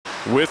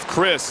with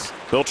Chris.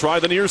 They'll try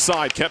the near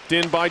side, kept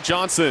in by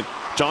Johnson.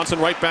 Johnson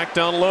right back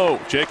down low.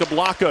 Jacob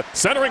Laka,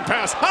 centering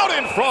pass out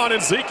in front,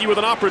 and Zeke with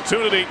an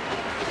opportunity.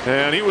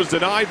 And he was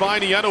denied by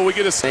Nieto. We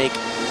get a make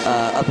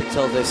up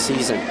until this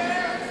season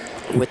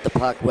with the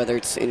puck, whether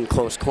it's in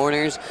close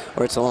corners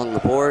or it's along the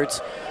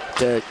boards.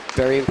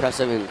 Very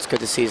impressive, and it's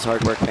good to see his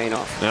hard work paying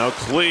off. Now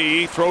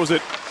Klee throws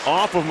it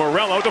off of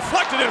Morello,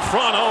 deflected in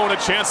front. Oh, and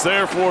a chance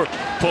there for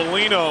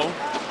Polino.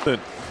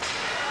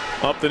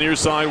 Up the near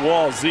side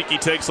wall, Zeke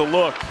takes a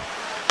look.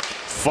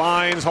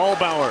 Finds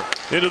Hallbauer.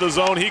 Into the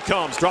zone he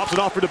comes. Drops it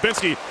off for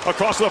Dubinsky.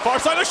 Across to the far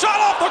side. A shot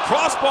off the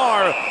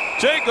crossbar.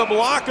 Jacob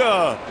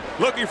Laka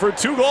looking for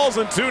 2 goals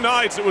in 2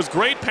 nights. It was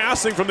great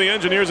passing from the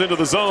Engineers into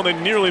the zone. They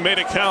nearly made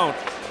it count.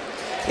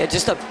 Yeah,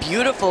 just a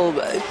beautiful...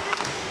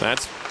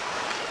 That's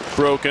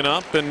broken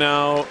up, and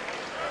now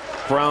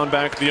Brown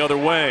back the other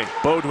way.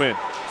 Bodwin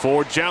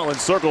for Jalen.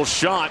 Circle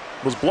shot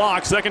was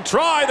blocked. Second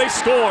try. They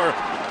score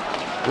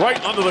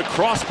right under the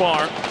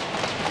crossbar.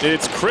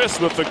 It's Chris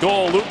with the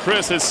goal. Luke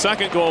Chris, his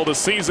 2nd goal of the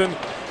season,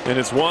 and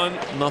it's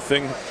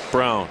 1-0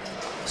 Brown.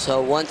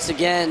 So once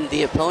again,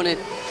 the opponent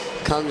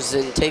comes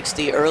and takes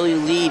the early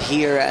lead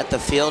here at the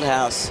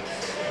Fieldhouse.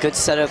 Good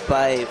setup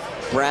by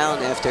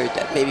Brown after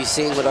maybe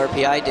seeing what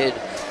RPI did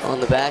on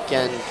the back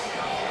end.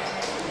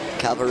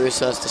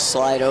 Calvaruso has to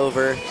slide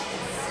over,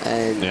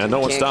 and yeah, no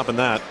one's stopping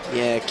that.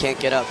 Yeah, can't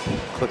get up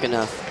quick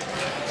enough.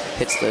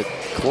 Hits the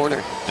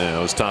corner. Yeah,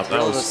 it was top.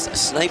 That was a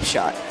snipe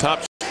shot.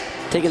 Top.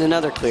 Taking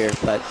another clear,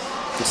 but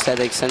instead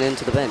they send it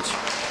to the bench.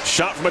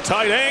 Shot from a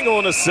tight angle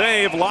and a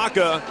save.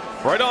 Laka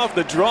right off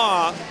the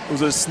draw. It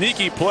was a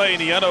sneaky play.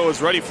 Nieto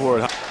was ready for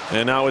it.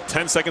 And now with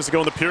 10 seconds to go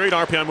in the period,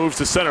 RPI moves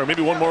to center.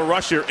 Maybe one more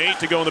rush here. 8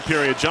 to go in the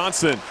period.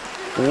 Johnson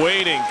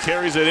waiting,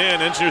 carries it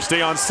in. Engineers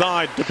stay on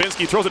side.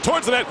 Dubinsky throws it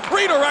towards the net.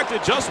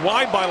 Redirected just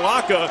wide by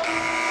Laka.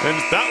 And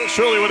that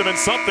surely would have been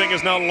something,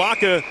 as now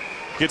Laka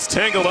gets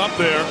tangled up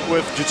there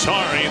with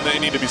Jachari, and they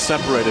need to be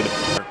separated.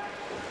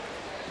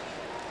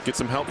 Get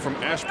some help from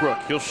Ashbrook.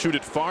 He'll shoot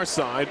it far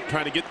side.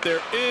 Trying to get there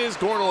is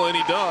Gornell, and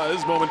he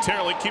does.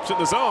 Momentarily keeps it in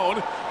the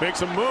zone.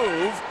 Makes a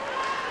move.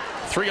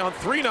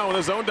 3-on-3 now in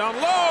the zone. Down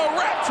low.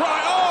 Wrap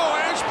try. Oh,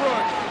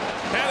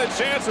 Ashbrook had a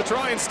chance to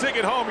try and stick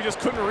it home. He just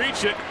couldn't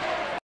reach it.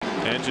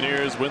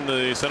 Engineers win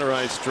the center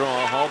ice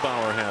draw.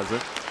 Hallbauer has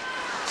it.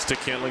 Stick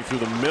handling through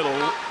the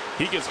middle.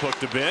 He gets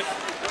hooked a bit.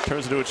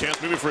 Turns into a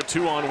chance maybe for a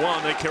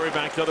 2-on-1. They carry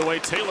back the other way.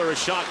 Taylor a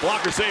shot.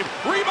 Blocker save.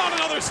 Rebound,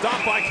 another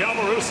stop by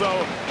Calvaruso.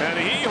 And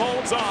he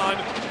holds on.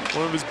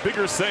 One of his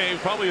bigger saves.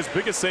 Probably his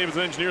biggest save as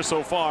an Engineer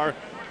so far.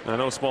 I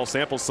know small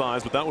sample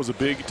size, but that was a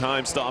big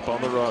time stop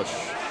on the rush.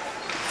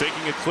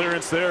 Faking a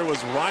clearance there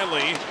was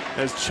Riley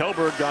as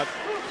Chelberg got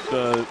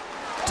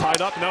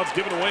tied up. Now it's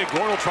given away.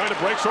 Gornell trying to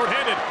break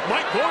shorthanded.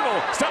 Mike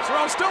Gornell steps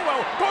around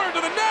Stillwell. Gornell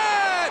to the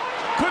net.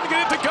 Couldn't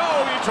get it to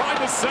go. He tried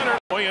to center.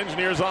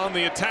 Engineers on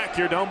the attack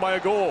here, down by a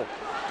goal.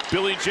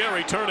 Billy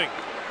Jerry turning.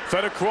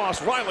 Fed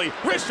across. Riley.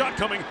 Wrist shot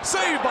coming.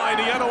 Saved by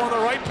Nieto on the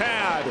right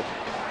pad.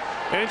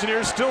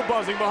 Engineers still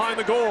buzzing behind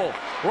the goal.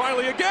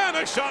 Riley again.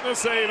 A shot and a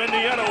save. And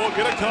Nieto will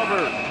get a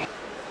cover.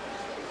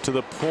 To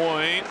the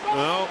point.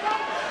 Well,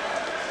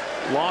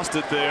 lost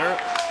it there.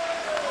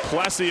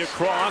 Plessy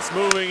across.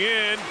 Moving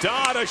in.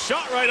 Dodd a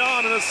shot right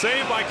on and a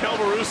save by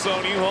Calvaruso.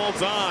 And he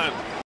holds on.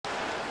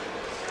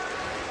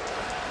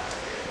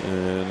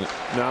 And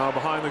now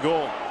behind the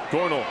goal,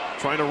 Gornell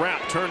trying to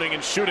wrap, turning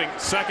and shooting.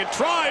 Second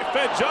try,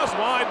 fed just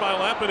wide by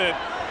Leppinen.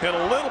 Had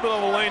a little bit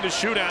of a lane to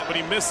shoot at, but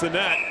he missed the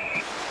net.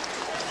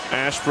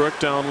 Ashbrook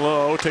down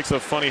low, takes a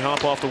funny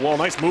hop off the wall.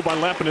 Nice move by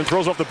Leppinen,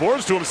 throws off the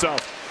boards to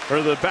himself.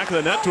 Or the back of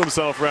the net to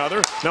himself, rather.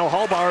 Now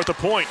Hallbauer at the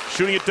point,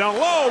 shooting it down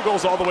low,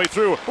 goes all the way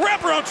through.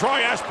 Wraparound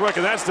try, Ashbrook,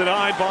 and that's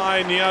denied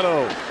by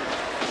Nieto.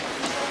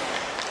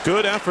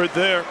 Good effort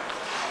there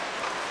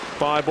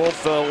by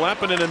both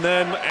Leppinen and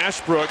then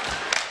Ashbrook.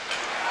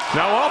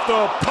 Now off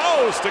the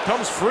post, it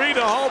comes free to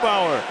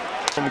Hallbauer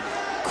from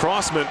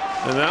Crossman,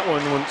 and that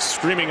one went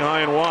screaming high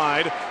and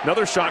wide.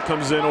 Another shot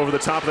comes in over the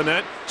top of the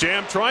net.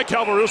 Jam try,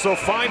 Calvaruso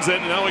finds it,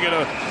 and now we get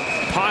a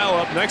pile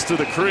up next to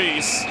the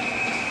crease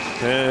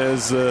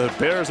as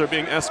Bears are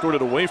being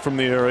escorted away from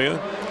the area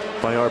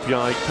by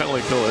RPI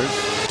penalty killers.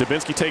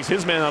 Dubinsky takes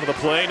his man out of the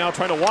play, now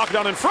trying to walk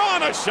down in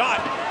front, a shot,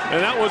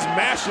 and that was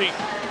Massey.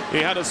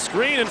 He had a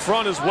screen in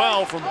front as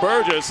well from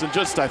Burgess and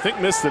just, I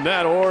think, missed the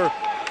net, or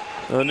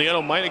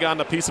Nieto might have gotten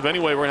a piece of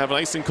anyway. We're going to have an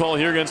icing call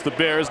here against the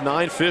Bears.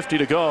 9:50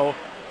 to go.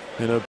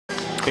 And a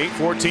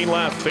 8:14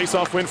 left.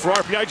 Face-off win for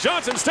RPI.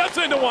 Johnson steps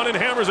into one and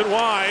hammers it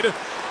wide.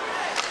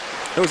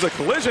 There was a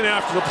collision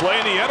after the play.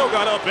 Nieto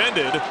got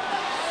upended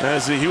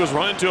as he was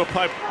run into a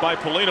pipe by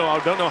Polino.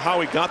 I don't know how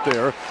he got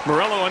there.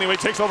 Morello anyway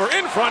takes over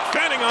in front.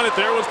 Fanning on it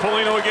there was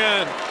Polino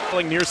again.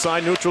 Near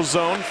side neutral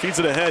zone. Feeds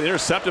it ahead.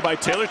 Intercepted by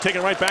Taylor.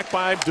 Taken right back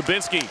by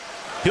Dubinsky.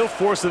 He'll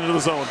force it into the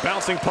zone.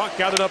 Bouncing puck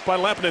gathered up by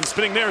Leppinen.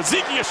 Spinning there.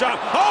 Zeke a shot.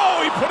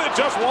 Oh, he put it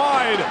just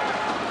wide.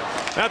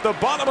 At the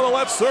bottom of the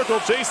left circle,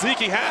 Jay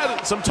Zeke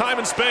had some time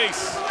and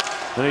space.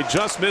 And he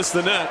just missed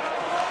the net.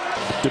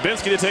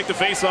 Dubinsky to take the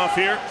face-off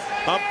here.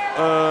 Up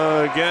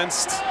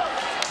against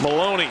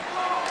Maloney.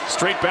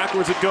 Straight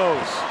backwards it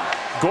goes.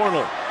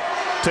 Gornall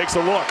takes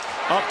a look.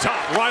 Up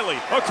top, Riley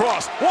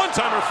across.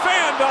 One-timer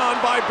fanned on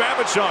by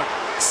Babachuk.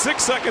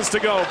 6 seconds to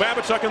go.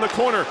 Babachuk in the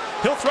corner.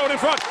 He'll throw it in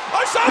front.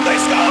 A shot, they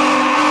score!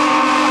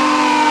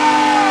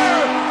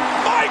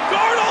 Mike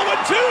Gornall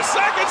with 2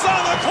 seconds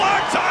on the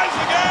clock ties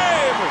the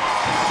game.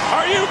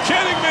 Are you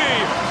kidding me?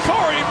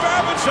 Corey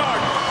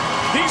Babachuk.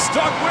 He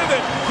stuck with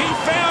it. He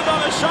fanned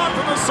on a shot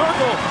from the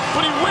circle,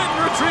 but he went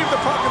and retrieved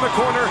the puck in the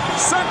corner,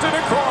 sent it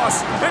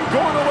across, and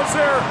Gornall was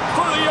there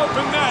for the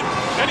open net,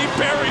 and he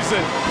buries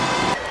it.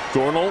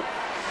 Gornall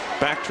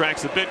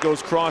backtracks a bit,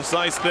 goes cross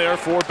ice there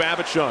for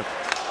Babachuk.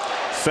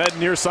 Fed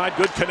near side,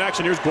 good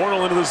connection. Here's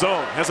Gornall into the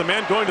zone. Has a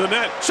man going to the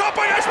net. Shot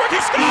by Ashbrook,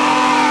 he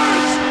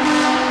scores!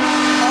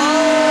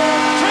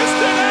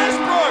 Tristan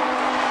Ashbrook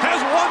has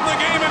won the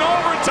game in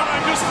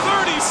overtime, just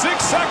 36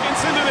 seconds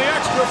into the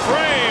extra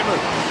frame.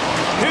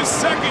 His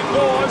second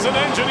goal as an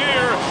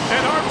Engineer,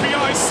 and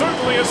RPI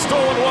certainly has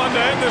stolen one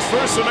to end this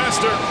first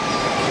semester.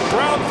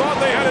 Brown thought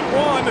they had it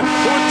won. With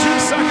 2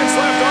 seconds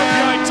left,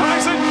 RPI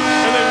ties it,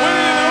 and they win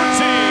it in OT.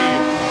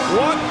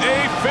 What a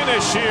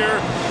finish here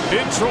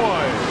in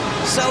Troy.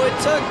 So it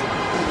took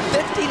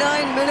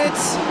 59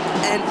 minutes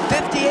and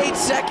 58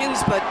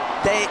 seconds, but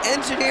the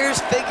Engineers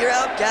figure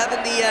out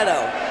Gavin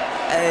Nieto,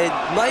 and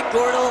Mike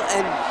Gornall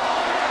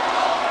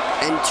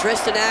and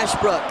Tristan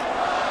Ashbrook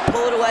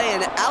pull it away,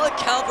 and Alec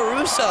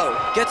Calvaruso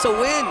gets a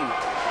win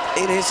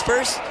in his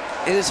first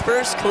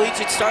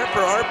collegiate start for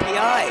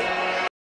RPI.